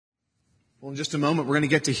Well, in just a moment, we're going to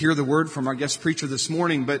get to hear the word from our guest preacher this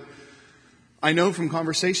morning, but I know from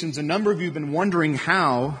conversations, a number of you have been wondering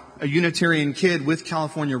how a Unitarian kid with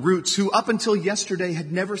California roots, who up until yesterday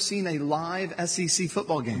had never seen a live SEC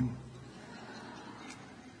football game,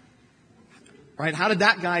 right? How did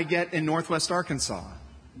that guy get in Northwest Arkansas?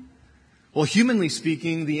 Well, humanly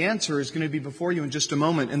speaking, the answer is going to be before you in just a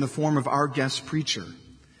moment in the form of our guest preacher.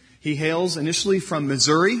 He hails initially from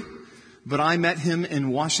Missouri, but I met him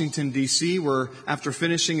in Washington, D.C., where after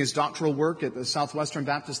finishing his doctoral work at the Southwestern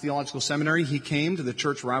Baptist Theological Seminary, he came to the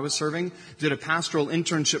church where I was serving, did a pastoral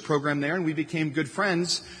internship program there, and we became good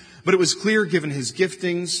friends. But it was clear, given his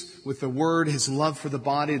giftings with the Word, his love for the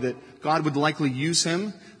body, that God would likely use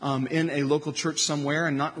him in a local church somewhere.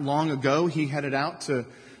 And not long ago, he headed out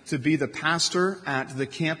to be the pastor at the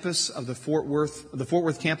campus of the Fort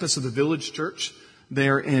Worth campus of the Village Church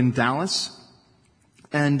there in Dallas.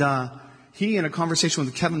 And he, in a conversation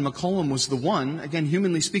with Kevin McCollum, was the one, again,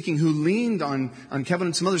 humanly speaking, who leaned on Kevin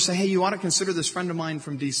and some others to say, hey, you ought to consider this friend of mine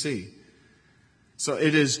from D.C. So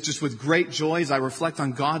it is just with great joy as I reflect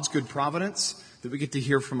on God's good providence that we get to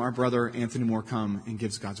hear from our brother Anthony Moore come and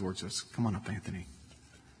gives God's word to us. Come on up, Anthony.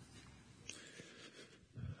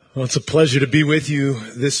 Well, it's a pleasure to be with you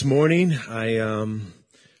this morning.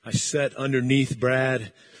 I sat underneath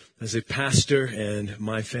Brad as a pastor, and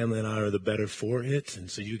my family and I are the better for it.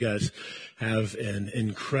 And so you guys have an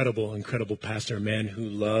incredible, incredible pastor, a man who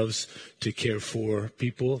loves to care for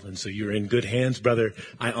people. And so you're in good hands, brother.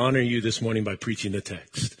 I honor you this morning by preaching the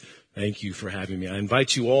text. Thank you for having me. I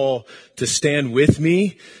invite you all to stand with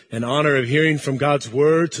me in honor of hearing from God's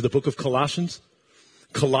word to the book of Colossians.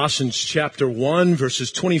 Colossians chapter 1,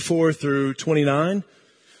 verses 24 through 29.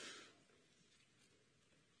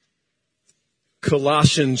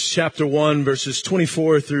 Colossians chapter 1, verses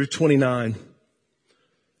 24 through 29.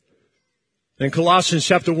 In Colossians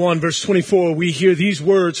chapter 1, verse 24, we hear these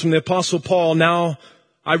words from the Apostle Paul. Now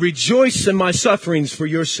I rejoice in my sufferings for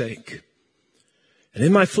your sake. And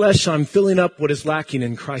in my flesh I'm filling up what is lacking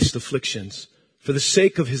in Christ's afflictions for the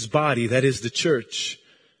sake of his body, that is the church,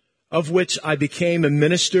 of which I became a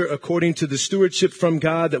minister according to the stewardship from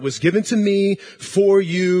God that was given to me for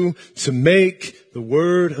you to make the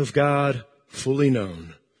word of God fully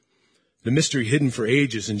known. The mystery hidden for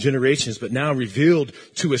ages and generations, but now revealed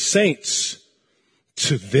to his saints.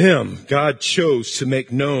 To them, God chose to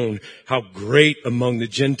make known how great among the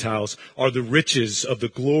Gentiles are the riches of the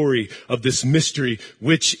glory of this mystery,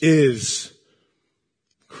 which is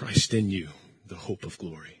Christ in you, the hope of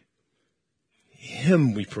glory.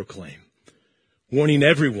 Him we proclaim, warning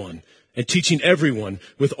everyone and teaching everyone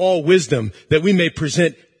with all wisdom, that we may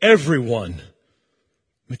present everyone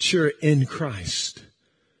mature in Christ.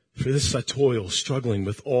 For this I toil, struggling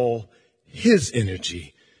with all his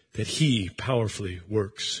energy that he powerfully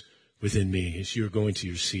works within me. As you're going to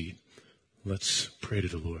your seat, let's pray to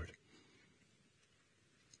the Lord.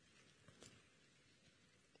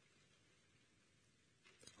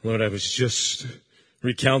 Lord, I was just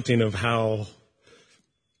recounting of how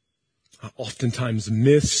I oftentimes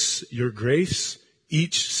miss your grace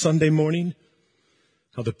each Sunday morning.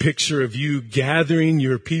 How the picture of you gathering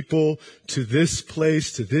your people to this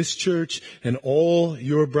place, to this church, and all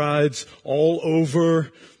your brides all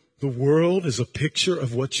over the world is a picture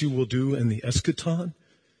of what you will do in the eschaton,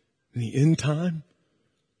 in the end time,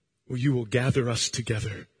 where you will gather us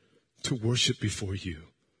together to worship before you.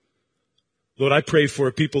 Lord, I pray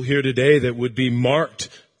for people here today that would be marked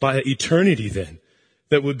by eternity then.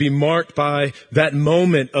 That would be marked by that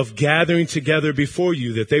moment of gathering together before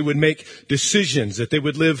you, that they would make decisions, that they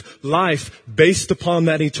would live life based upon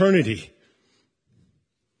that eternity.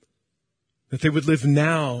 That they would live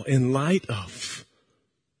now in light of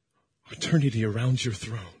eternity around your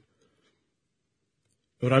throne.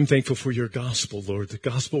 Lord, I'm thankful for your gospel, Lord, the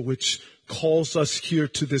gospel which calls us here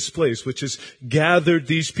to this place, which has gathered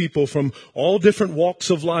these people from all different walks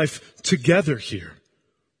of life together here.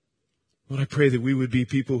 Lord, I pray that we would be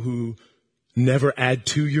people who never add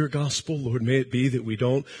to your gospel. Lord, may it be that we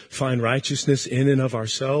don't find righteousness in and of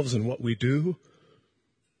ourselves and what we do.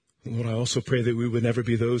 And Lord, I also pray that we would never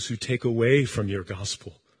be those who take away from your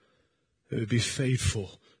gospel. That we would be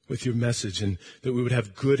faithful with your message, and that we would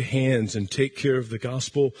have good hands and take care of the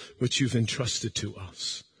gospel which you've entrusted to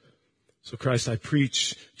us. So Christ, I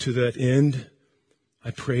preach to that end.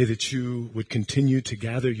 I pray that you would continue to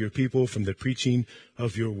gather your people from the preaching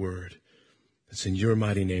of your word. It's in your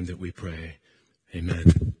mighty name that we pray.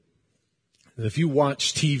 Amen. If you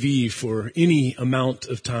watch TV for any amount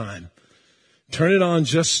of time, turn it on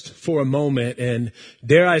just for a moment, and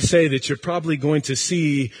dare I say that you're probably going to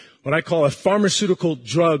see what I call a pharmaceutical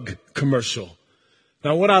drug commercial.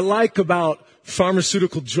 Now, what I like about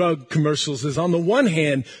pharmaceutical drug commercials is on the one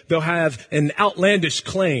hand, they'll have an outlandish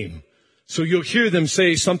claim. So you'll hear them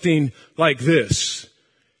say something like this.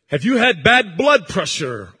 Have you had bad blood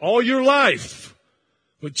pressure all your life?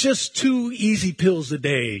 With just 2 easy pills a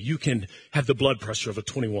day, you can have the blood pressure of a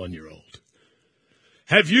 21-year-old.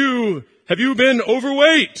 Have you been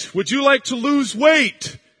overweight? Would you like to lose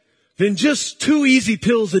weight? Then just 2 easy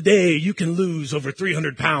pills a day, you can lose over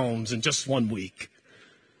 300 pounds in just 1 week.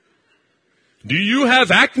 Do you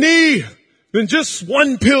have acne? Then just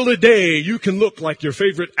 1 pill a day, you can look like your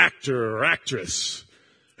favorite actor or actress.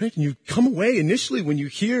 Right? And you come away initially when you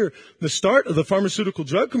hear the start of the pharmaceutical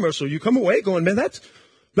drug commercial, you come away going, man,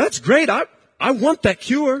 that's great. I want that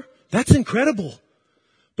cure. That's incredible.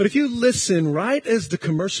 But if you listen right as the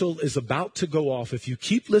commercial is about to go off, if you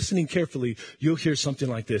keep listening carefully, you'll hear something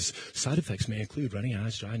like this. Side effects may include runny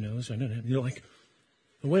eyes, dry nose. And you're like,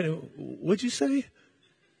 wait, what'd you say?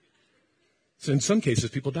 So in some cases,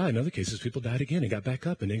 people died. In other cases, people died again and got back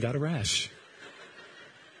up and then got a rash.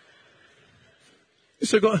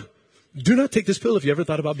 So do not take this pill if you ever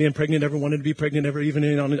thought about being pregnant, ever wanted to be pregnant, ever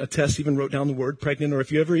even on a test, even wrote down the word pregnant, or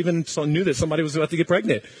if you ever even knew that somebody was about to get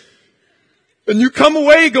pregnant. And you come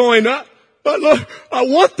away going, I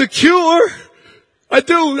want the cure. I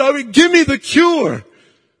do. I mean, give me the cure.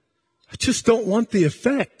 I just don't want the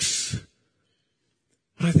effects.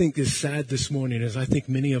 What I think is sad this morning is I think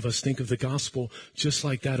many of us think of the gospel just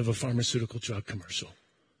like that of a pharmaceutical drug commercial.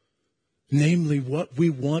 Namely, what we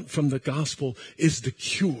want from the gospel is the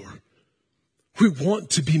cure. We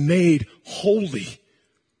want to be made holy.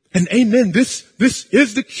 And amen, this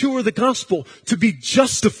is the cure of the gospel, to be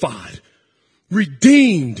justified,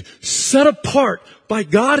 redeemed, set apart by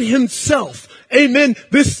God himself. Amen,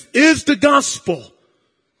 this is the gospel.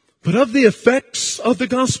 But of the effects of the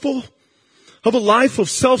gospel, of a life of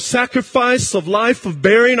self-sacrifice, of life of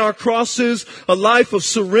bearing our crosses, a life of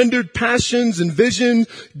surrendered passions and vision,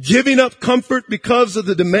 giving up comfort because of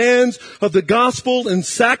the demands of the gospel and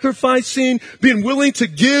sacrificing, being willing to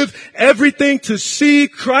give everything to see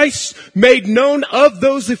Christ made known, of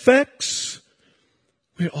those effects,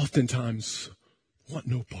 we oftentimes want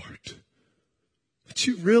no part. But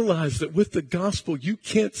you realize that with the gospel, you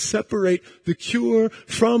can't separate the cure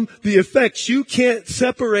from the effects. You can't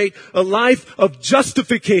separate a life of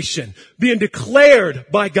justification, being declared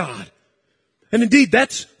by God. And indeed,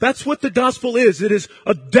 that's what the gospel is. It is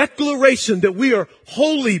a declaration that we are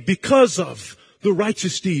holy because of the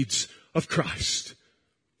righteous deeds of Christ.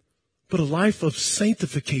 But a life of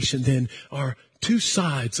sanctification then are 2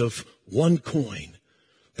 sides of one coin.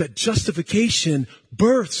 That justification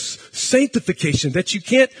births sanctification, that you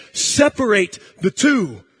can't separate the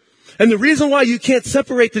two. And the reason why you can't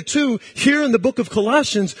separate the two here in the book of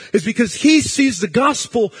Colossians is because he sees the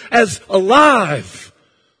gospel as alive.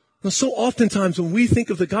 And so oftentimes when we think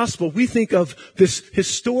of the gospel, we think of this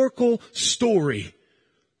historical story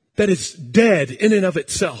that is dead in and of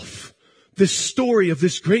itself. This story of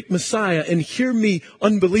this great Messiah, and hear me,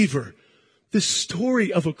 unbeliever, this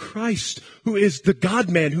story of a Christ who is the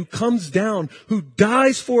God-man, who comes down, who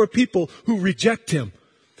dies for a people who reject him.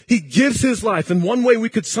 He gives his life. And one way we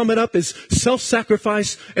could sum it up is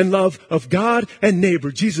self-sacrifice and love of God and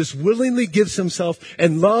neighbor. Jesus willingly gives himself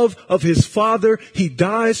in love of his Father. He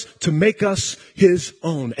dies to make us his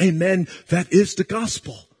own. Amen. That is the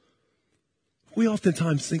gospel. We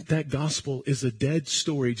oftentimes think that gospel is a dead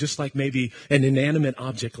story, just like maybe an inanimate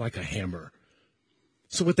object like a hammer.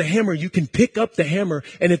 So with the hammer, you can pick up the hammer,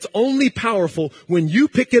 and it's only powerful when you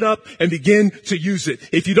pick it up and begin to use it.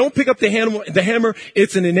 If you don't pick up the hammer,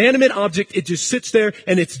 it's an inanimate object. It just sits there,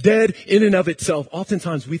 and it's dead in and of itself.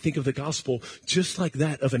 Oftentimes, we think of the gospel just like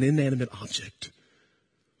that of an inanimate object.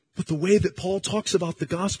 But the way that Paul talks about the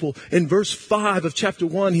gospel in verse 5 of chapter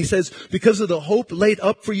 1, he says, because of the hope laid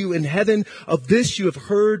up for you in heaven, of this you have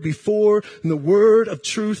heard before in the word of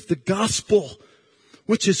truth, the gospel,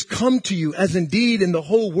 which has come to you, as indeed in the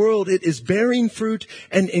whole world it is bearing fruit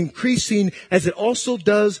and increasing, as it also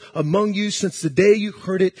does among you since the day you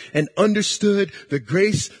heard it and understood the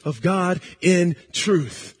grace of God in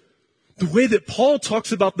truth. The way that Paul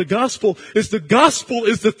talks about the gospel is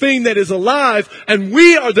the thing that is alive, and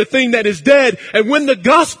we are the thing that is dead. And when the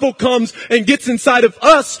gospel comes and gets inside of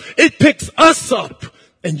us, it picks us up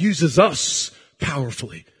and uses us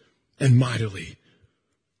powerfully and mightily.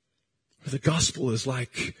 The gospel is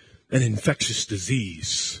like an infectious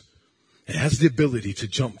disease. It has the ability to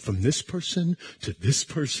jump from this person to this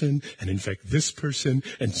person and infect this person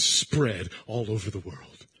and spread all over the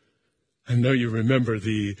world. I know you remember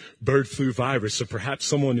the bird flu virus, or perhaps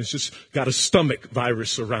someone has just got a stomach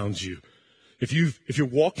virus around you. If you're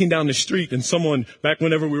walking down the street and someone, back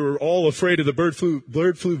whenever we were all afraid of the bird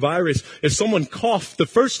flu virus, if someone coughed the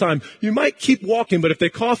first time, you might keep walking, but if they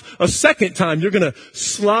cough a second time, you're going to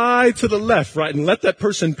slide to the left, right, and let that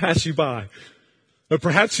person pass you by. Or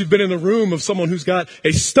perhaps you've been in a room of someone who's got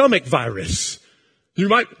a stomach virus. You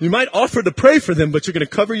might offer to pray for them, but you're going to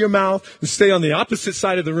cover your mouth and stay on the opposite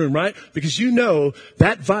side of the room, right? Because you know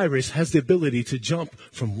that virus has the ability to jump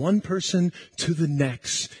from one person to the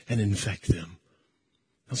next and infect them.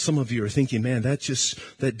 Now, some of you are thinking, man,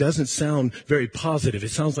 that doesn't sound very positive.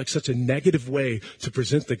 It sounds like such a negative way to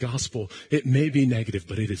present the gospel. It may be negative,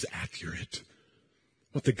 but it is accurate.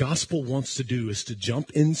 What the gospel wants to do is to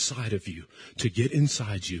jump inside of you, to get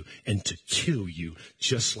inside you, and to kill you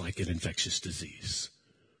just like an infectious disease.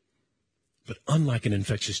 But unlike an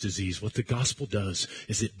infectious disease, what the gospel does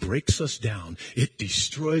is it breaks us down, it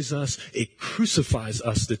destroys us, it crucifies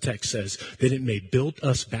us, the text says, that it may build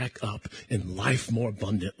us back up in life more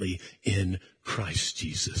abundantly in Christ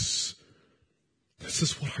Jesus. This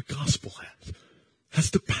is what our gospel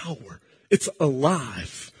has the power. It's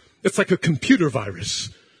alive. It's like a computer virus.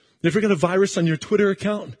 You ever got a virus on your Twitter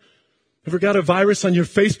account? Ever got a virus on your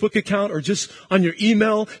Facebook account or just on your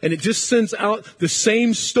email, and it just sends out the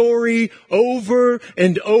same story over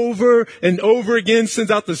and over and over again,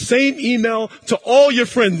 sends out the same email to all your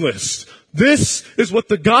friend lists? This is what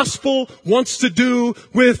the gospel wants to do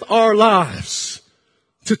with our lives.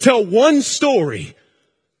 To tell one story: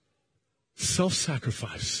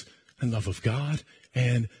 self-sacrifice and love of God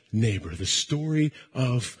and neighbor. The story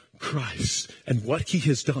of Christ and what he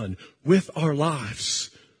has done with our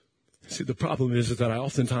lives. See, the problem is that I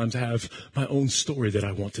oftentimes have my own story that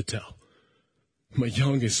I want to tell. I'm a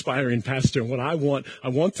young, aspiring pastor, and what I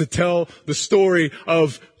want to tell the story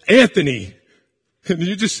of Anthony. And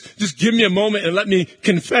you just give me a moment and let me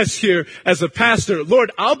confess here as a pastor.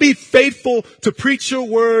 Lord, I'll be faithful to preach your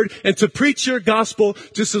word and to preach your gospel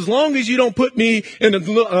just as long as you don't put me in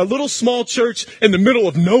a little small church in the middle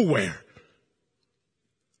of nowhere.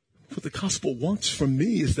 What the gospel wants from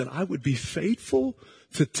me is that I would be faithful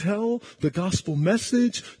to tell the gospel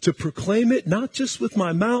message, to proclaim it, not just with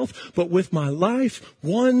my mouth, but with my life,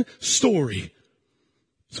 one story.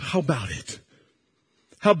 So how about it?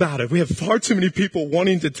 How about it? We have far too many people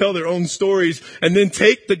wanting to tell their own stories and then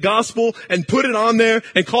take the gospel and put it on there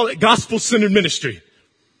and call it gospel-centered ministry.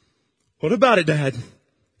 What about it, Dad?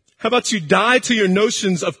 How about you die to your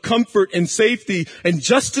notions of comfort and safety and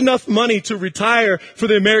just enough money to retire for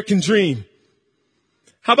the American dream?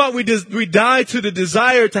 How about we die to the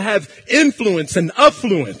desire to have influence and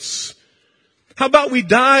affluence? How about we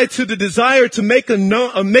die to the desire to make a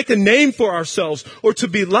name for ourselves, or to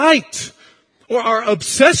be liked, or our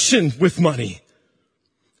obsession with money?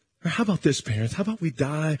 Or how about this, parents? How about we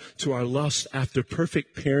die to our lust after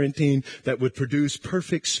perfect parenting that would produce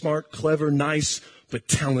perfect, smart, clever, nice, but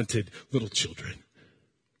talented little children?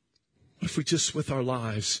 What if we just, with our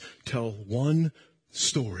lives, tell one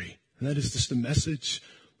story? And that is just the message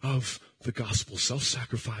of the gospel: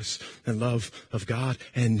 self-sacrifice and love of God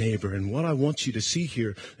and neighbor. And what I want you to see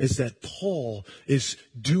here is that Paul is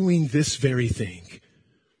doing this very thing.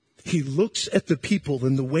 He looks at the people,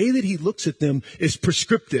 and the way that he looks at them is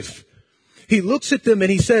prescriptive. He looks at them and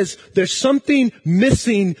he says, there's something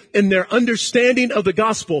missing in their understanding of the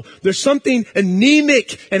gospel. There's something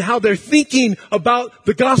anemic in how they're thinking about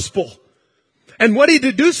the gospel. And what he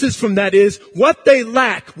deduces from that is what they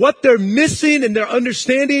lack, what they're missing in their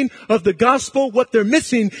understanding of the gospel. What they're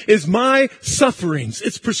missing is my sufferings.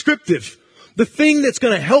 It's prescriptive. The thing that's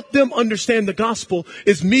going to help them understand the gospel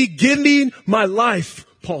is me giving my life,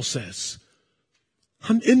 Paul says.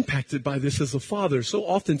 I'm impacted by this as a father. So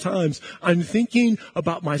oftentimes I'm thinking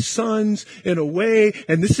about my sons in a way,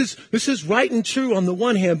 and this is right and true on the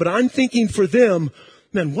one hand, but I'm thinking for them,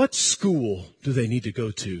 man, what school do they need to go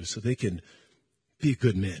to so they can be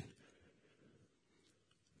good men?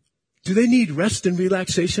 Do they need rest and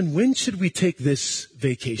relaxation? When should we take this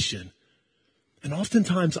vacation? And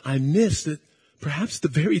oftentimes I miss that perhaps the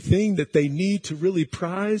very thing that they need to really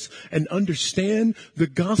prize and understand the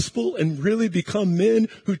gospel and really become men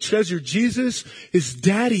who treasure Jesus is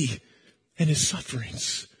Daddy and his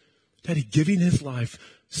sufferings. Daddy giving his life,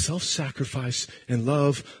 self-sacrifice, and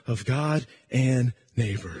love of God and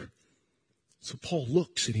neighbor. So Paul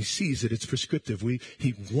looks and he sees that it's prescriptive.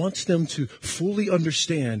 He wants them to fully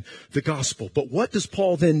understand the gospel. But what does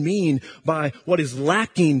Paul then mean by what is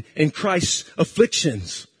lacking in Christ's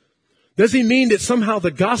afflictions? Does he mean that somehow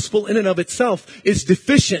the gospel in and of itself is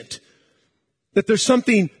deficient? That there's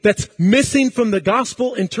something that's missing from the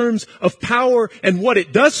gospel in terms of power and what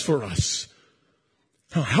it does for us?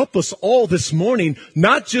 Now, help us all this morning,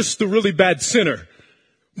 not just the really bad sinner,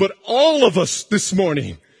 but all of us this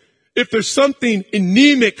morning. If there's something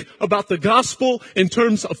anemic about the gospel in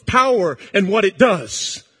terms of power and what it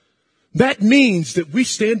does, that means that we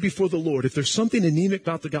stand before the Lord. If there's something anemic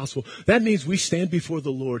about the gospel, that means we stand before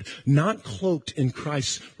the Lord, not cloaked in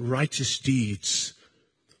Christ's righteous deeds,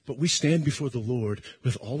 but we stand before the Lord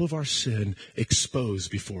with all of our sin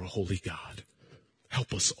exposed before a holy God.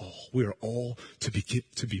 Help us all. We are all to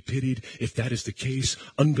be pitied. If that is the case,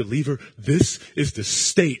 unbeliever, this is the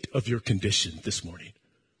state of your condition this morning.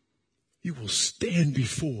 You will stand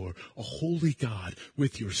before a holy God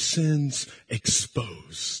with your sins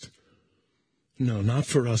exposed. No, not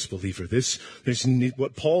for us, believer.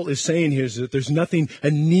 What Paul is saying here is that there's nothing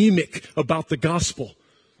anemic about the gospel.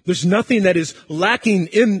 There's nothing that is lacking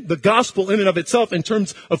in the gospel in and of itself in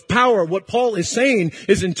terms of power. What Paul is saying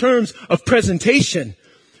is in terms of presentation.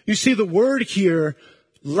 You see the word here,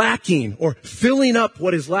 lacking or filling up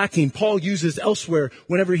what is lacking, Paul uses elsewhere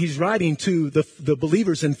whenever he's writing to the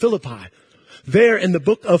believers in Philippi. There in the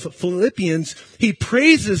book of Philippians, he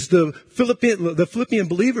praises the Philippian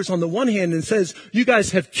believers on the one hand and says, you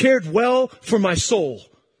guys have cared well for my soul.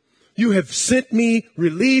 You have sent me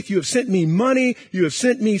relief. You have sent me money. You have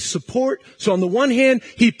sent me support. So on the one hand,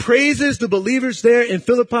 he praises the believers there in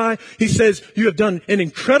Philippi. He says, you have done an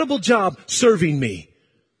incredible job serving me.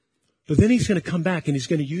 But then he's going to come back and he's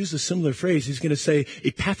going to use a similar phrase. He's going to say,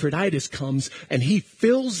 Epaphroditus comes and he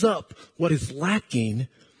fills up what is lacking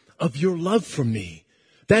of your love for me.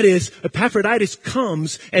 That is, Epaphroditus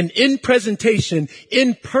comes and in presentation,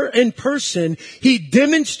 in person, he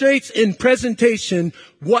demonstrates in presentation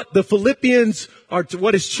what the Philippians are,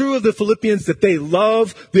 what is true of the Philippians, that they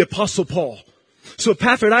love the Apostle Paul. So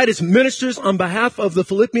Epaphroditus ministers on behalf of the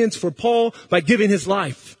Philippians for Paul by giving his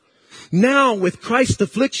life. Now, with Christ's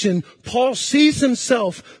affliction, Paul sees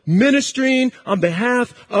himself ministering on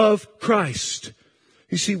behalf of Christ.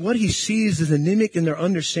 You see, what he sees as anemic in their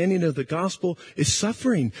understanding of the gospel is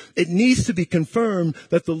suffering. It needs to be confirmed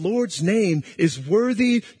that the Lord's name is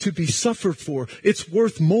worthy to be suffered for. It's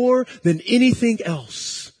worth more than anything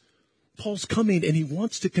else. Paul's coming and he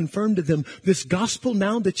wants to confirm to them, this gospel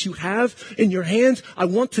now that you have in your hands, I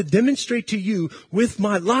want to demonstrate to you with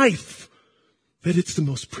my life that it's the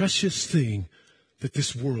most precious thing that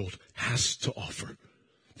this world has to offer.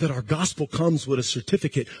 That our gospel comes with a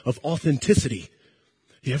certificate of authenticity.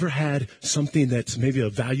 You ever had something that's maybe a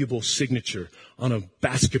valuable signature on a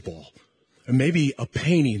basketball, or maybe a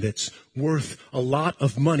painting that's worth a lot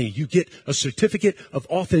of money? You get a certificate of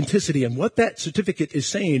authenticity, and what that certificate is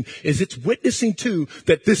saying is it's witnessing to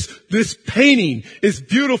that this painting is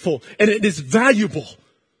beautiful and it is valuable.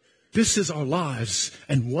 This is our lives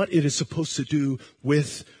and what it is supposed to do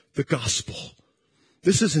with the gospel.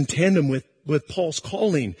 This is in tandem with Paul's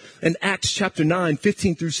calling. In Acts chapter 9,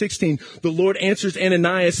 15 through 16, the Lord answers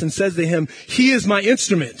Ananias and says to him, he is my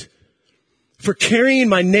instrument for carrying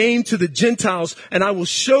my name to the Gentiles, and I will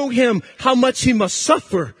show him how much he must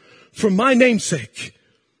suffer for my name's sake.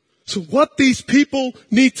 So what these people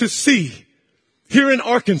need to see here in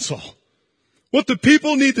Arkansas, what the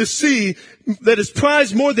people need to see that is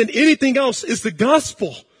prized more than anything else is the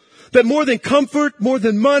gospel. That more than comfort, more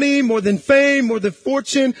than money, more than fame, more than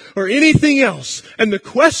fortune, or anything else. And the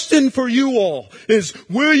question for you all is,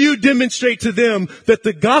 will you demonstrate to them that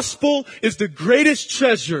the gospel is the greatest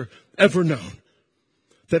treasure ever known?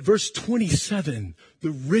 That verse 27,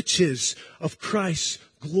 the riches of Christ's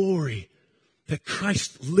glory, that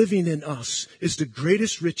Christ living in us is the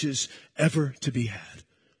greatest riches ever to be had.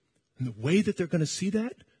 And the way that they're going to see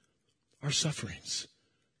that are sufferings.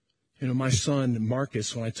 You know, my son,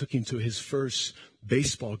 Marcus, when I took him to his first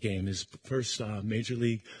baseball game, his first Major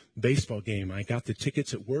League Baseball game, I got the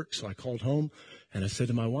tickets at work, so I called home and I said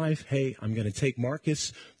to my wife, hey, I'm going to take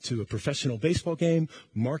Marcus to a professional baseball game.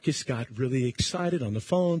 Marcus got really excited on the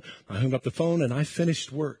phone. I hung up the phone and I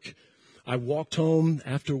finished work. I walked home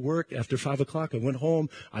after work, after 5 o'clock. I went home.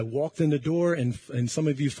 I walked in the door, and some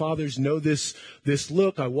of you fathers know this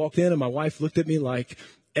look. I walked in and my wife looked at me like,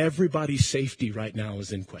 everybody's safety right now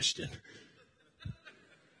is in question.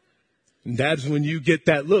 And that's when you get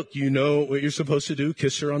that look, you know what you're supposed to do,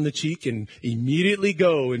 kiss her on the cheek and immediately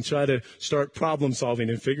go and try to start problem solving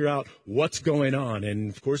and figure out what's going on. And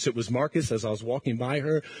of course it was Marcus. As I was walking by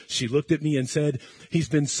her, she looked at me and said, he's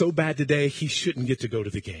been so bad today, he shouldn't get to go to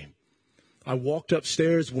the game. I walked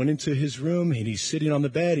upstairs, went into his room, and he's sitting on the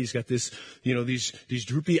bed. He's got this, these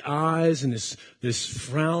droopy eyes and this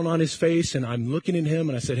frown on his face. And I'm looking at him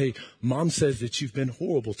and I said, hey, Mom says that you've been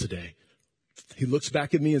horrible today. He looks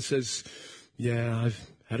back at me and says, yeah, I've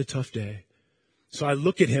had a tough day. So I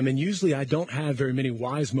look at him, and usually I don't have very many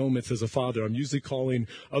wise moments as a father. I'm usually calling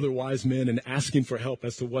other wise men and asking for help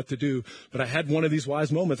as to what to do. But I had one of these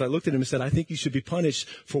wise moments. I looked at him and said, I think you should be punished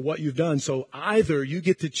for what you've done. So either you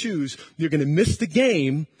get to choose, you're going to miss the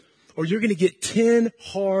game, or you're going to get 10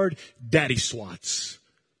 hard daddy swats.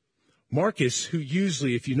 Marcus, who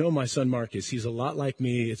usually, if you know my son Marcus, he's a lot like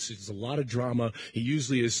me. It's a lot of drama. He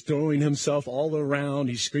usually is throwing himself all around.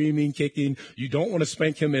 He's screaming, kicking. You don't want to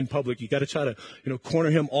spank him in public. You got to try to, corner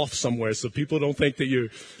him off somewhere so people don't think that you're,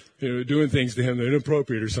 doing things to him that are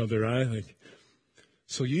inappropriate or something, right?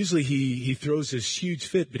 So usually he throws this huge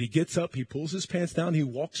fit, but he gets up, he pulls his pants down, he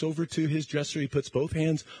walks over to his dresser, he puts both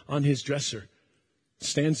hands on his dresser,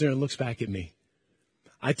 stands there and looks back at me.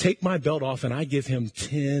 I take my belt off and I give him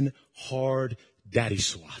 10 hard daddy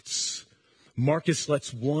swats. Marcus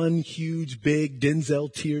lets one huge, big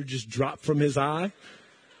Denzel tear just drop from his eye.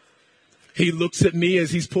 He looks at me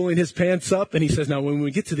as he's pulling his pants up and he says, now when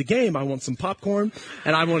we get to the game, I want some popcorn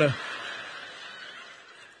and I want to...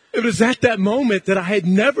 It was at that moment that I had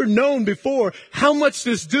never known before how much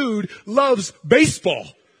this dude loves baseball.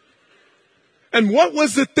 And what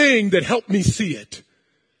was the thing that helped me see it?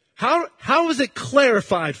 How was it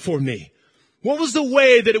clarified for me? What was the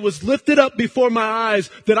way that it was lifted up before my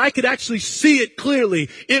eyes that I could actually see it clearly?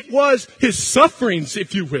 It was his sufferings,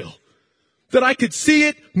 if you will, that I could see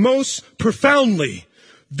it most profoundly.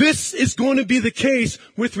 This is going to be the case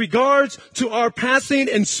with regards to our passing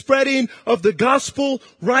and spreading of the gospel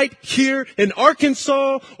right here in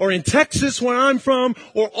Arkansas or in Texas where I'm from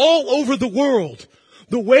or all over the world.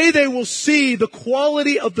 The way they will see the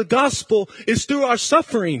quality of the gospel is through our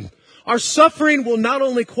suffering. Our suffering will not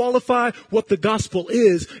only qualify what the gospel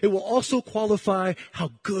is, it will also qualify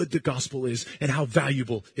how good the gospel is and how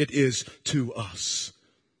valuable it is to us.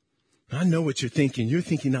 I know what you're thinking. You're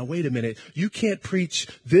thinking, now wait a minute, you can't preach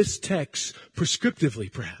this text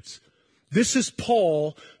prescriptively, perhaps. This is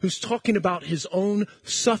Paul who's talking about his own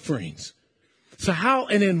sufferings. So how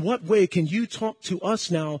and in what way can you talk to us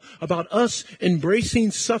now about us embracing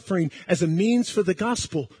suffering as a means for the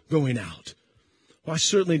gospel going out? Well, I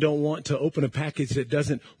certainly don't want to open a package that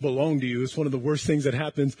doesn't belong to you. It's one of the worst things that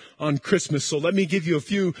happens on Christmas. So let me give you a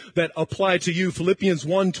few that apply to you. Philippians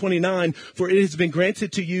 1:29, for it has been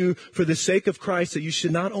granted to you for the sake of Christ that you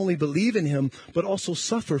should not only believe in him, but also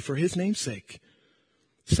suffer for his name's sake.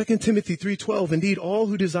 2 Timothy 3:12, indeed, all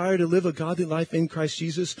who desire to live a godly life in Christ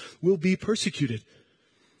Jesus will be persecuted.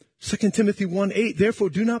 2 Timothy 1:8, therefore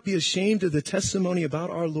do not be ashamed of the testimony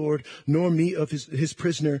about our Lord, nor me of his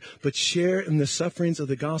prisoner, but share in the sufferings of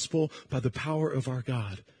the gospel by the power of our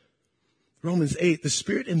God. Romans 8, the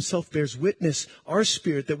Spirit himself bears witness, our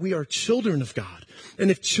spirit, that we are children of God.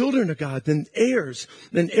 And if children of God, then heirs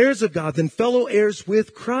of God, then fellow heirs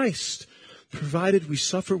with Christ, provided we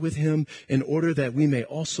suffer with him in order that we may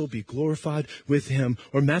also be glorified with him.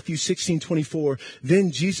 Or Matthew 16:24,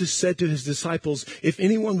 then Jesus said to his disciples, if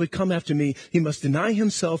anyone would come after me, he must deny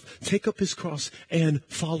himself, take up his cross, and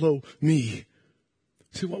follow me.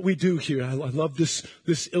 See what we do here. I love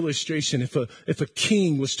this illustration. If a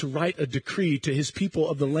king was to write a decree to his people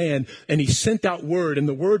of the land, and he sent out word, and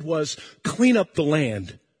the word was, clean up the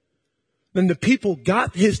land. Then the people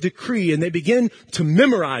got his decree and they began to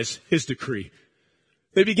memorize his decree.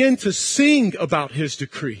 They began to sing about his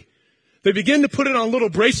decree. They began to put it on little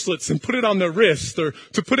bracelets and put it on their wrists or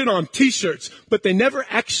to put it on t-shirts, but they never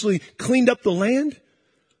actually cleaned up the land.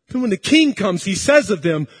 Then when the king comes, he says of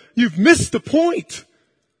them, you've missed the point.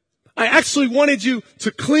 I actually wanted you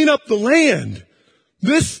to clean up the land.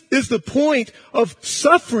 This is the point of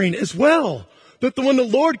suffering as well. That when the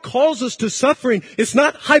Lord calls us to suffering, it's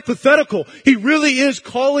not hypothetical. He really is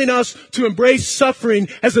calling us to embrace suffering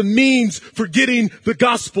as a means for getting the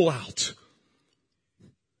gospel out.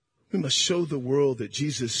 We must show the world that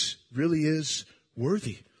Jesus really is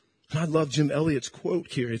worthy. And I love Jim Elliot's quote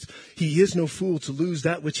here. It's, he is no fool to lose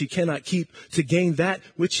that which he cannot keep, to gain that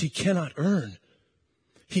which he cannot earn.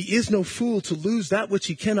 He is no fool to lose that which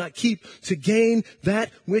he cannot keep, to gain that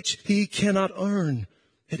which he cannot earn.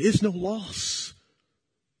 It is no loss.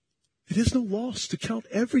 It is no loss to count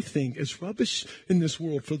everything as rubbish in this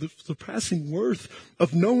world for the surpassing worth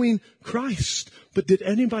of knowing Christ. But did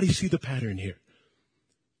anybody see the pattern here?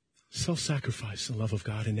 Self-sacrifice, the love of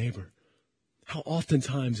God and neighbor. How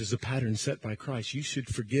oftentimes is the pattern set by Christ? You should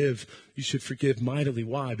forgive mightily.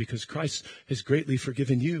 Why? Because Christ has greatly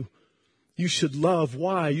forgiven you. You should love.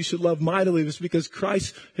 Why? You should love mightily. It's because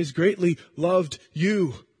Christ has greatly loved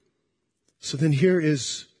you. So then here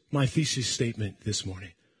is my thesis statement this morning.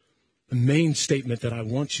 The main statement that I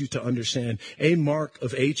want you to understand. A mark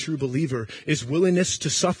of a true believer is willingness to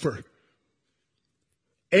suffer.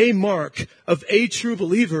 A mark of a true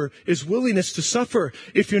believer is willingness to suffer.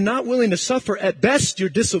 If you're not willing to suffer, at best, you're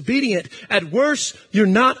disobedient. At worst, you're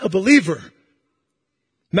not a believer.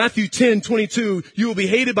 Matthew 10:22, you will be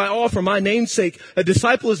hated by all for my name's sake. A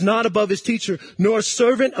disciple is not above his teacher, nor a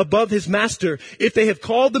servant above his master. If they have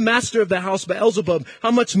called the master of the house Beelzebub,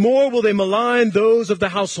 how much more will they malign those of the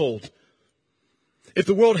household? If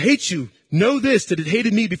the world hates you, know this, that it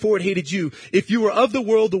hated me before it hated you. If you were of the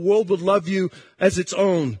world would love you as its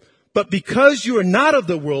own. But because you are not of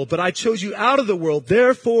the world, but I chose you out of the world,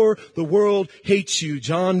 therefore the world hates you.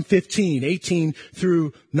 John 15:18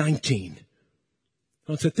 through 19.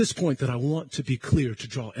 Now, it's at this point that I want to be clear, to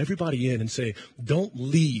draw everybody in and say, don't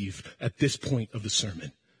leave at this point of the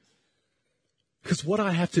sermon. Because what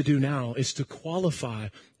I have to do now is to qualify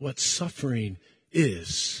what suffering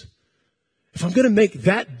is. If I'm going to make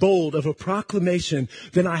that bold of a proclamation,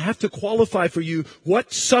 then I have to qualify for you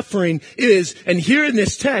what suffering is. And here in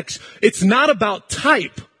this text, it's not about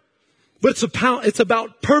type, but it's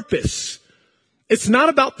about purpose. It's not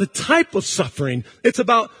about the type of suffering. It's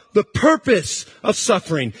about the purpose of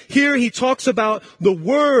suffering. Here he talks about the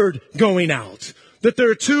word going out. That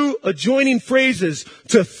there are two adjoining phrases: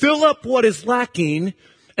 to fill up what is lacking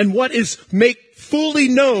and what is make fully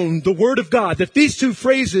known the word of God. That these two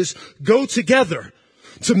phrases go together.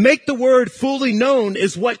 To make the word fully known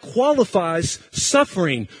is what qualifies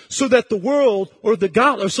suffering, so that the word or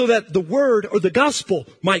the gospel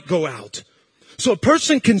might go out. So a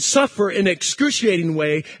person can suffer in an excruciating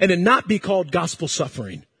way and it not be called gospel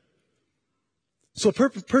suffering. So a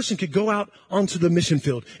person could go out onto the mission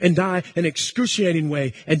field and die in an excruciating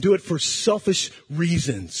way and do it for selfish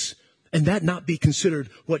reasons, and that not be considered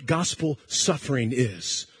what gospel suffering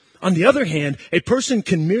is. On the other hand, a person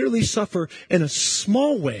can merely suffer in a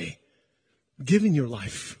small way, giving your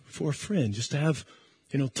life for a friend, just to have,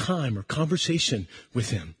 time or conversation with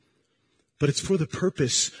him. But it's for the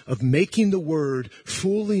purpose of making the word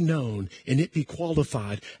fully known and it be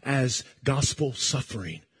qualified as gospel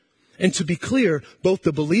suffering. And to be clear, both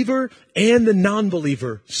the believer and the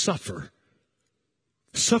non-believer suffer.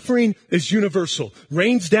 Suffering is universal,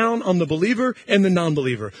 rains down on the believer and the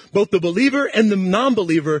non-believer. Both the believer and the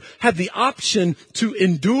non-believer have the option to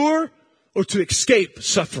endure or to escape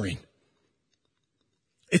suffering.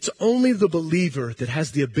 It's only the believer that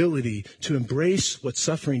has the ability to embrace what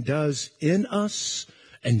suffering does in us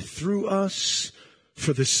and through us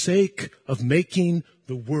for the sake of making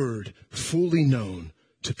the word fully known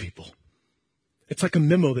to people. It's like a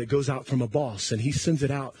memo that goes out from a boss and he sends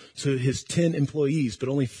it out to his 10 employees, but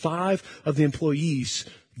only 5 of the employees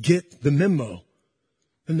get the memo.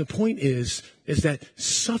 And the point is that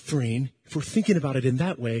suffering, if we're thinking about it in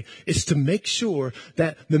that way, is to make sure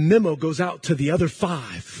that the memo goes out to the other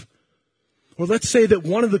 5. Or let's say that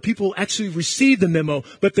one of the people actually received the memo,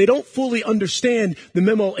 but they don't fully understand the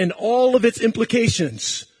memo and all of its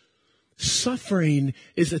implications. Suffering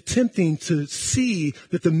is attempting to see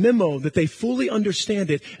that the memo, that they fully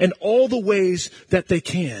understand it in all the ways that they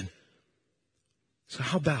can. So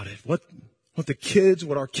how about it? What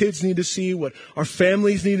our kids need to see, what our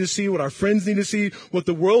families need to see, what our friends need to see, what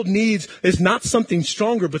the world needs is not something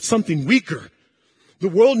stronger, but something weaker. The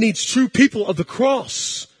world needs true people of the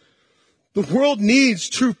cross. The world needs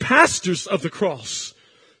true pastors of the cross.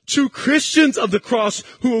 True Christians of the cross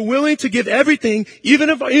who are willing to give everything, even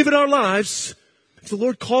our lives, if the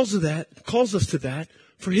Lord calls us to that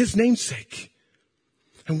for his name's sake.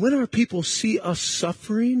 And when our people see us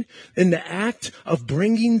suffering in the act of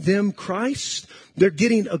bringing them Christ, they're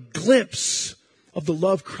getting a glimpse of the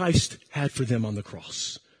love Christ had for them on the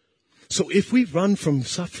cross. So if we run from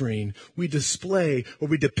suffering, we display or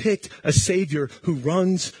we depict a Savior who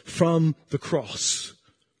runs from the cross.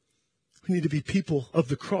 We need to be people of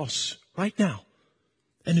the cross right now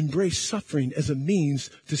and embrace suffering as a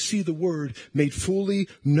means to see the word made fully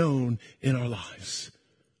known in our lives.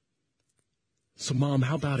 So Mom,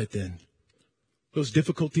 how about it then? Those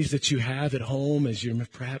difficulties that you have at home as you're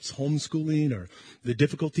perhaps homeschooling, or the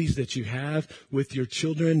difficulties that you have with your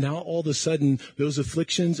children, now all of a sudden those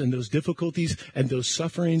afflictions and those difficulties and those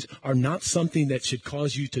sufferings are not something that should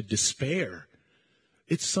cause you to despair.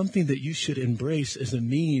 It's something that you should embrace as a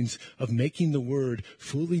means of making the word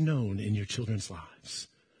fully known in your children's lives.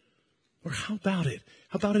 Or how about it?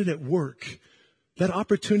 How about it at work? That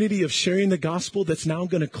opportunity of sharing the gospel that's now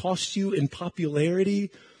going to cost you in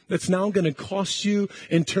popularity, that's now going to cost you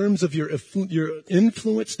in terms of your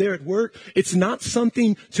influence there at work. It's not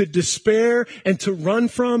something to despair and to run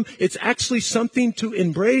from. It's actually something to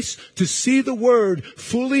embrace, to see the word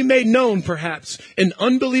fully made known, perhaps, in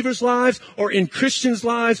unbelievers' lives or in Christians'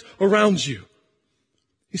 lives around you.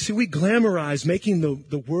 You see, we glamorize making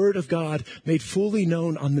the Word of God made fully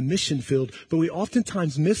known on the mission field, but we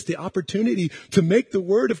oftentimes miss the opportunity to make the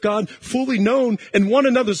Word of God fully known in one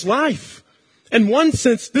another's life. In one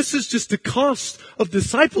sense, this is just the cost of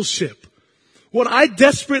discipleship. What I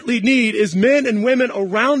desperately need is men and women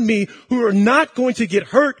around me who are not going to get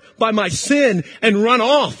hurt by my sin and run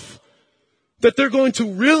off. That they're going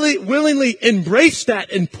to really willingly embrace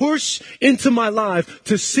that and push into my life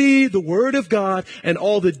to see the Word of God and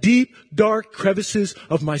all the deep, dark crevices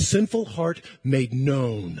of my sinful heart made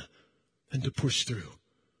known and to push through.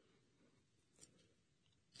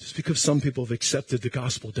 Just because some people have accepted the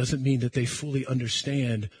gospel doesn't mean that they fully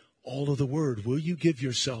understand all of the Word. Will you give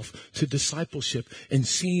yourself to discipleship and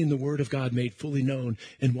seeing the Word of God made fully known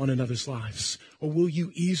in one another's lives? Or will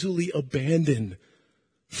you easily abandon,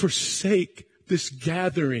 forsake this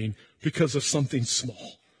gathering because of something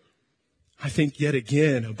small? I think yet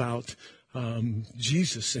again about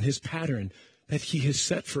Jesus and his pattern that he has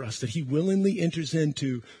set for us, that he willingly enters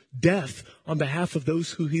into death on behalf of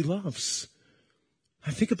those who he loves.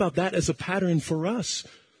 I think about that as a pattern for us.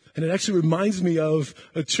 And it actually reminds me of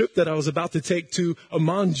a trip that I was about to take to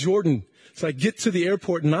Amman, Jordan. So I get to the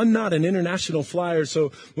airport, and I'm not an international flyer.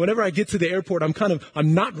 So whenever I get to the airport,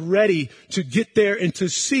 I'm not ready to get there and to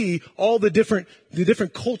see all the different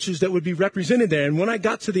cultures that would be represented there. And when I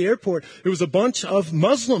got to the airport, there was a bunch of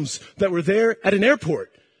Muslims that were there at an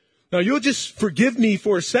airport. Now you'll just forgive me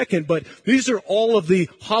for a second, but these are all of the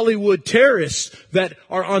Hollywood terrorists that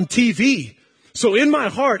are on TV. So in my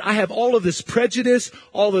heart, I have all of this prejudice,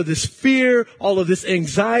 all of this fear, all of this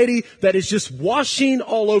anxiety that is just washing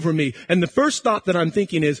all over me. And the first thought that I'm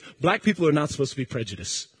thinking is, black people are not supposed to be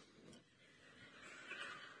prejudiced.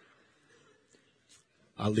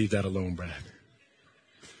 I'll leave that alone, Brad.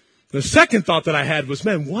 The second thought that I had was,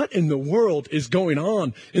 man, what in the world is going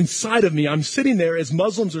on inside of me? I'm sitting there as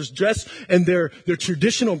Muslims are dressed in their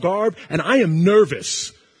traditional garb, and I am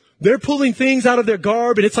nervous. They're pulling things out of their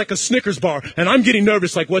garb, and it's like a Snickers bar. And I'm getting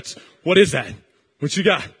nervous, like, what is that? What you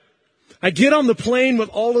got? I get on the plane with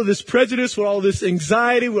all of this prejudice, with all of this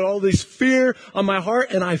anxiety, with all this fear on my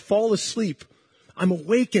heart, and I fall asleep. I'm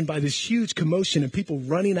awakened by this huge commotion and people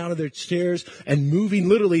running out of their chairs and moving,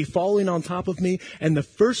 literally falling on top of me. And the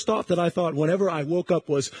first thought that I thought whenever I woke up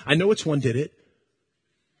was, I know which one did it.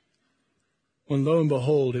 When lo and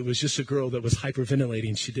behold, it was just a girl that was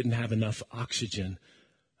hyperventilating. She didn't have enough oxygen.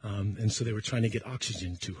 And so they were trying to get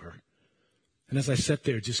oxygen to her. And as I sat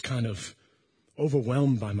there just kind of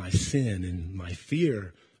overwhelmed by my sin and my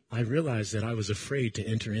fear, I realized that I was afraid to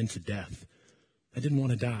enter into death. I didn't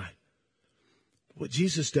want to die. What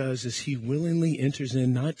Jesus does is he willingly enters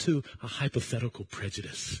in not to a hypothetical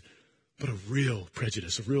prejudice, but a real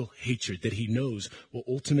prejudice, a real hatred that he knows will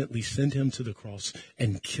ultimately send him to the cross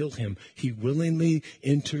and kill him. He willingly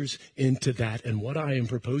enters into that. And what I am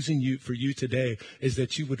proposing for you today is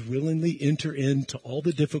that you would willingly enter into all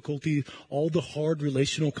the difficulties, all the hard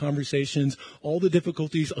relational conversations, all the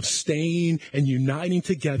difficulties of staying and uniting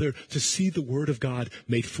together to see the Word of God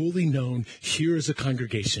made fully known here as a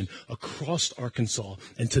congregation across Arkansas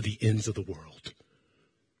and to the ends of the world.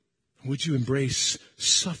 Would you embrace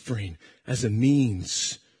suffering as a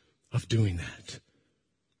means of doing that?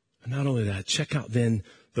 And not only that, check out then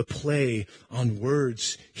the play on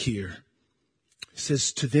words here. It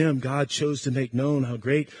says, to them God chose to make known how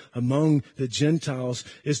great among the Gentiles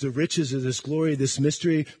is the riches of this glory, this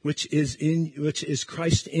mystery, which is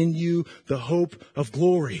Christ in you, the hope of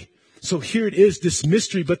glory. So here it is, this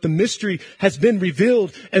mystery, but the mystery has been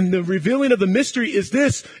revealed. And the revealing of the mystery is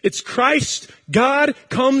this. It's Christ. God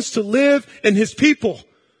comes to live in his people.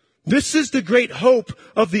 This is the great hope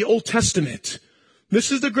of the Old Testament.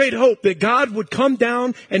 This is the great hope that God would come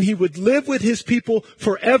down and he would live with his people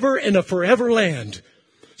forever in a forever land.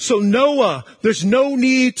 So Noah, there's no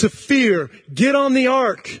need to fear. Get on the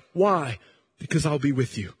ark. Why? Because I'll be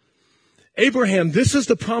with you. Abraham, this is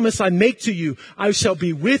the promise I make to you. I shall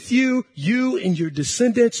be with you, you and your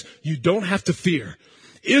descendants. You don't have to fear.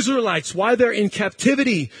 Israelites, while they're in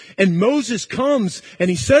captivity, and Moses comes and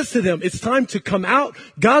he says to them, it's time to come out.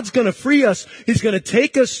 God's going to free us. He's going to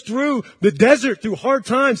take us through the desert, through hard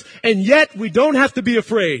times. And yet we don't have to be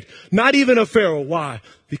afraid. Not even of Pharaoh. Why?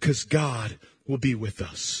 Because God will be with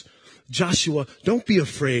us. Joshua, don't be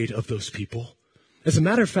afraid of those people. As a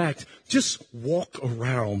matter of fact, just walk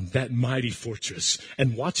around that mighty fortress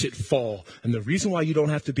and watch it fall. And the reason why you don't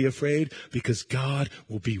have to be afraid, because God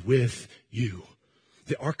will be with you.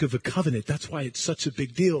 The Ark of the Covenant, that's why it's such a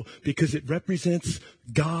big deal, because it represents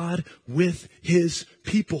God with his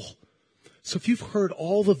people. So if you've heard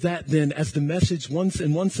all of that then as the message, in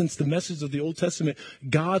one sense, the message of the Old Testament,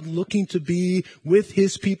 God looking to be with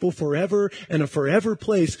his people forever and a forever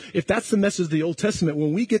place, if that's the message of the Old Testament,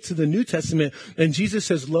 when we get to the New Testament and Jesus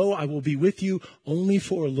says, lo, I will be with you only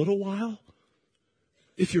for a little while,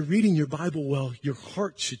 if you're reading your Bible well, your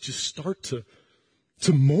heart should just start to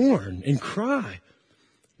mourn and cry.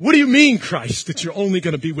 What do you mean, Christ, that you're only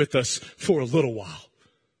going to be with us for a little while?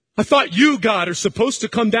 I thought you, God, are supposed to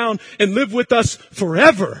come down and live with us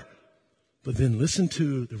forever. But then listen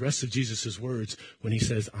to the rest of Jesus' words when he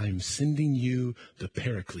says, I'm sending you the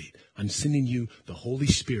Paraclete. I'm sending you the Holy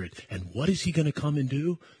Spirit. And what is he going to come and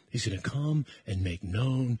do? He's going to come and make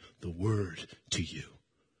known the word to you.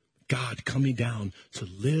 God coming down to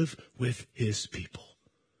live with his people.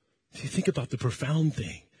 If you think about the profound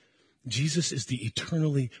thing, Jesus is the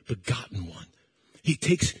eternally begotten one. He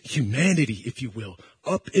takes humanity, if you will,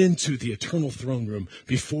 up into the eternal throne room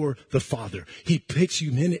before the Father. He picks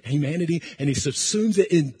humanity and he subsumes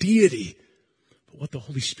it in deity. But what the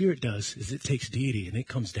Holy Spirit does is it takes deity and it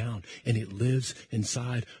comes down and it lives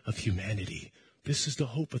inside of humanity. This is the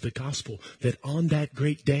hope of the gospel, that on that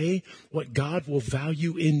great day, what God will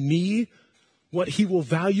value in me, what he will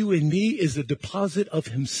value in me is the deposit of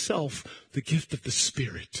himself, the gift of the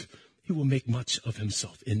Spirit. He will make much of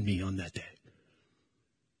himself in me on that day.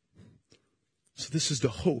 So this is the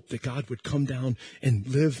hope that God would come down and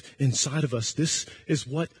live inside of us. This is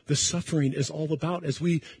what the suffering is all about as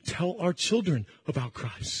we tell our children about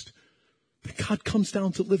Christ. That God comes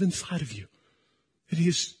down to live inside of you. That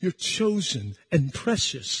you're chosen and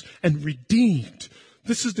precious and redeemed.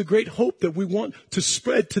 This is the great hope that we want to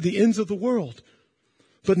spread to the ends of the world.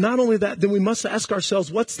 But not only that, then we must ask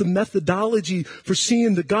ourselves, what's the methodology for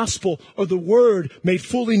seeing the gospel or the word made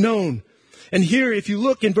fully known? And here, if you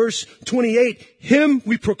look in verse 28, him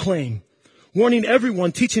we proclaim, warning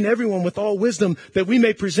everyone, teaching everyone with all wisdom, that we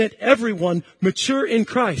may present everyone mature in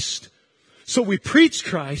Christ. So we preach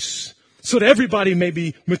Christ so that everybody may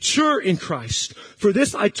be mature in Christ. For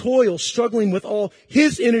this I toil, struggling with all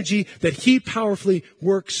his energy that he powerfully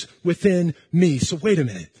works within me. So wait a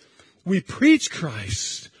minute. We preach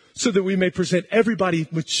Christ so that we may present everybody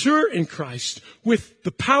mature in Christ with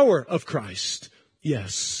the power of Christ.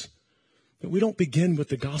 Yes. That we don't begin with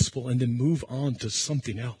the gospel and then move on to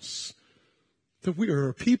something else. That we are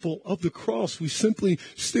a people of the cross. We simply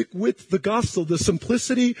stick with the gospel, the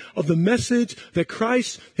simplicity of the message that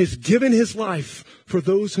Christ has given his life for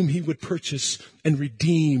those whom he would purchase and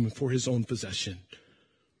redeem for his own possession.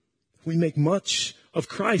 We make much of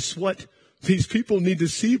Christ. What these people need to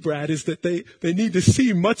see, Brad, is that they need to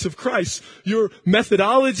see much of Christ. Your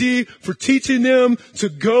methodology for teaching them to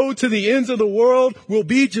go to the ends of the world will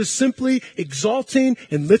be just simply exalting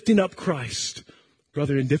and lifting up Christ.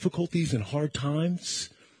 Brother, in difficulties and hard times,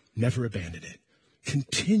 never abandon it.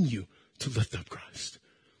 Continue to lift up Christ.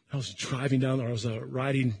 I was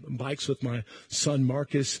riding bikes with my son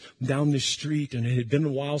Marcus down the street, and it had been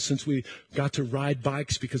a while since we got to ride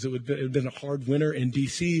bikes because it had been a hard winter in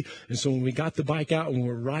D.C. And so when we got the bike out and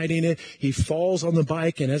we're riding it, he falls on the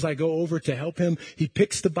bike, and as I go over to help him, he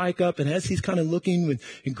picks the bike up, and as he's kind of looking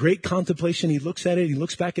in great contemplation, he looks at it, he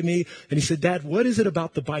looks back at me, and he said, Dad, what is it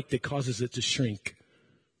about the bike that causes it to shrink?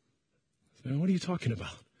 I said, what are you talking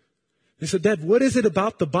about? He said, Dad, what is it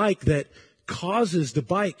about the bike that causes the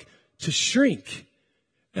bike to shrink?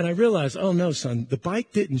 And I realized, oh no, son, the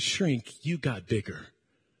bike didn't shrink. You got bigger.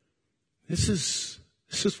 This is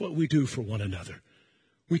what we do for one another.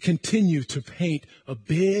 We continue to paint a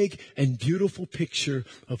big and beautiful picture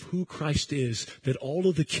of who Christ is, that all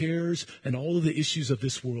of the cares and all of the issues of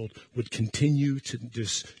this world would continue to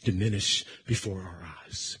just diminish before our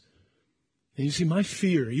eyes. And you see, my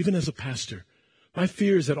fear, even as a pastor, my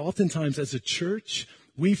fear is that oftentimes as a church,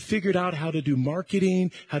 we figured out how to do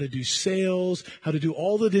marketing, how to do sales, how to do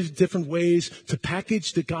all the different ways to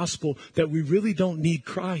package the gospel that we really don't need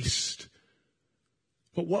Christ.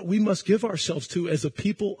 But what we must give ourselves to as a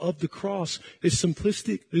people of the cross is the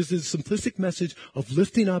simplistic message of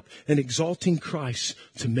lifting up and exalting Christ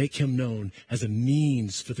to make him known as a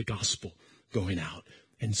means for the gospel going out.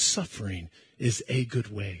 And suffering is a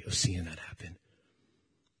good way of seeing that happen.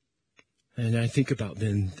 And I think about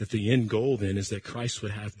then that the end goal then is that Christ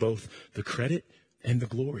would have both the credit and the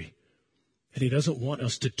glory. And he doesn't want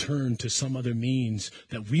us to turn to some other means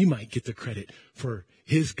that we might get the credit for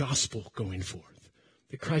his gospel going forth.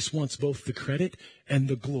 That Christ wants both the credit and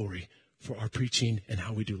the glory for our preaching and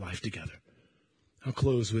how we do life together. I'll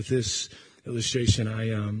close with this illustration.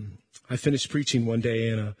 I finished preaching one day,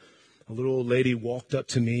 and a little old lady walked up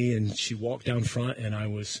to me, and she walked down front, and I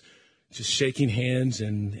was just shaking hands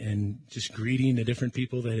and just greeting the different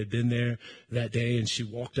people that had been there that day. And she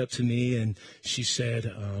walked up to me and she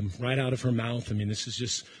said, right out of her mouth, I mean, this is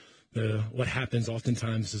just what happens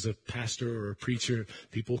oftentimes as a pastor or a preacher.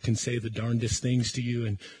 People can say the darndest things to you.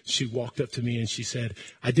 And she walked up to me and she said,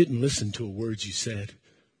 I didn't listen to a word you said.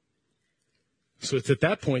 So it's at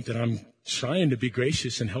that point that I'm trying to be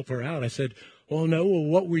gracious and help her out. I said, well, no, well,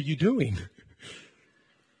 what were you doing?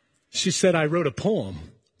 She said, I wrote a poem.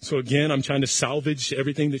 So again, I'm trying to salvage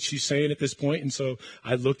everything that she's saying at this point. And so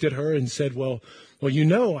I looked at her and said, well, you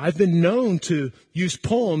know, I've been known to use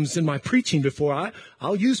poems in my preaching before.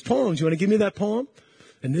 I'll use poems. You want to give me that poem?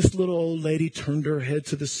 And this little old lady turned her head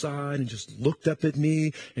to the side and just looked up at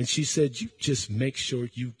me. And she said, you just make sure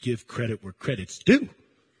you give credit where credit's due.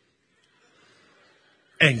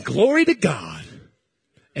 And glory to God.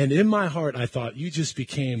 And in my heart, I thought, you just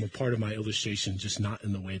became a part of my illustration, just not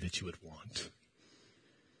in the way that you would want.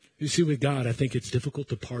 You see, with God, I think it's difficult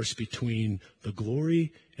to parse between the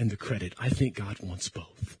glory and the credit. I think God wants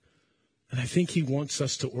both. And I think he wants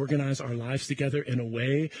us to organize our lives together in a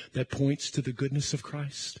way that points to the goodness of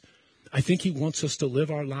Christ. I think he wants us to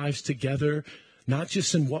live our lives together, not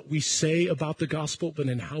just in what we say about the gospel, but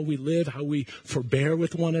in how we live, how we forbear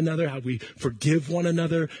with one another, how we forgive one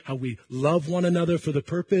another, how we love one another for the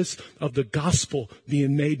purpose of the gospel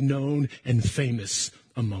being made known and famous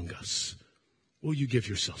among us. Will you give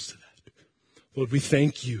yourselves to that? Lord, we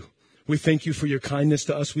thank you. We thank you for your kindness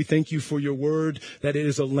to us. We thank you for your word, that it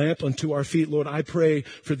is a lamp unto our feet. Lord, I pray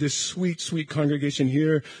for this sweet, sweet congregation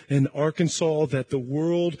here in Arkansas, that the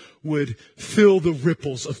world would feel the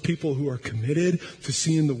ripples of people who are committed to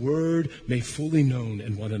seeing the word made fully known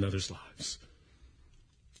in one another's lives.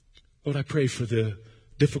 Lord, I pray for the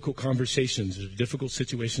difficult conversations, the difficult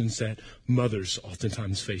situations that mothers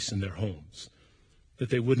oftentimes face in their homes, that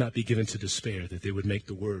they would not be given to despair, that they would make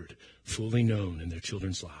the word fully known in their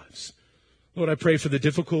children's lives. Lord, I pray for the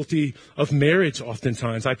difficulty of marriage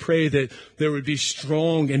oftentimes. I pray that there would be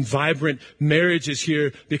strong and vibrant marriages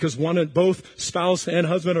here because both spouse and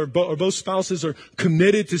husband or both spouses are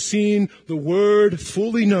committed to seeing the word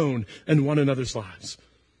fully known in one another's lives.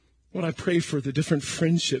 Lord, I pray for the different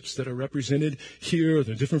friendships that are represented here,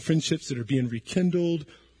 the different friendships that are being rekindled.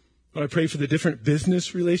 Lord, I pray for the different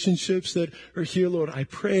business relationships that are here. Lord, I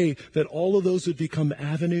pray that all of those would become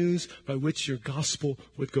avenues by which your gospel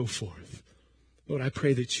would go forth. Lord, I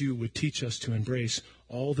pray that you would teach us to embrace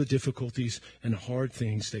all the difficulties and hard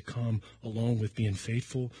things that come along with being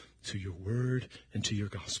faithful to your word and to your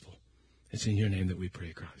gospel. It's in your name that we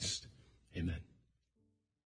pray, Christ. Amen.